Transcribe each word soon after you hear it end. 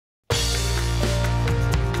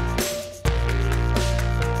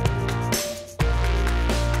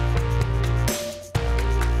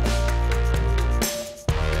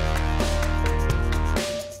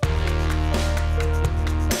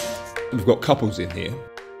we've got couples in here.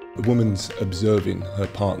 The woman's observing her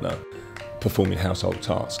partner performing household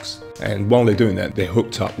tasks. And while they're doing that, they're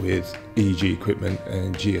hooked up with EEG equipment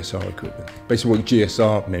and GSR equipment. Basically what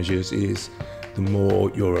GSR measures is the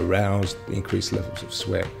more you're aroused, the increased levels of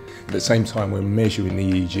sweat. At the same time, we're measuring the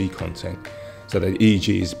EEG content. So the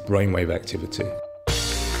EEG is brainwave activity.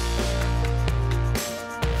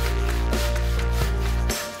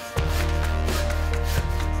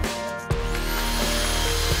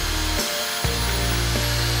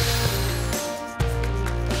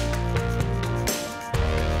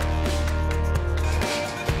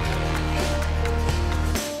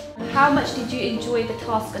 How much did you enjoy the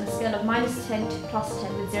task on a scale of -10 to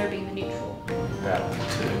 +10, with 0 being the neutral? About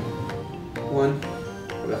 2. 1.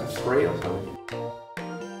 About 3 or something.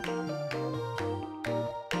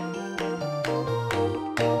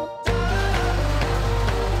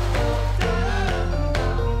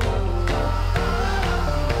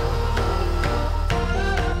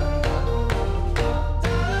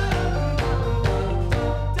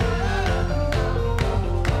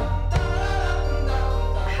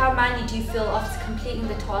 How manly do you feel after completing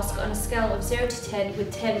the task on a scale of 0 to 10,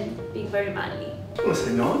 with 10 being very manly? I want to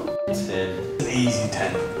say 9. 10. An easy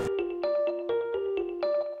 10.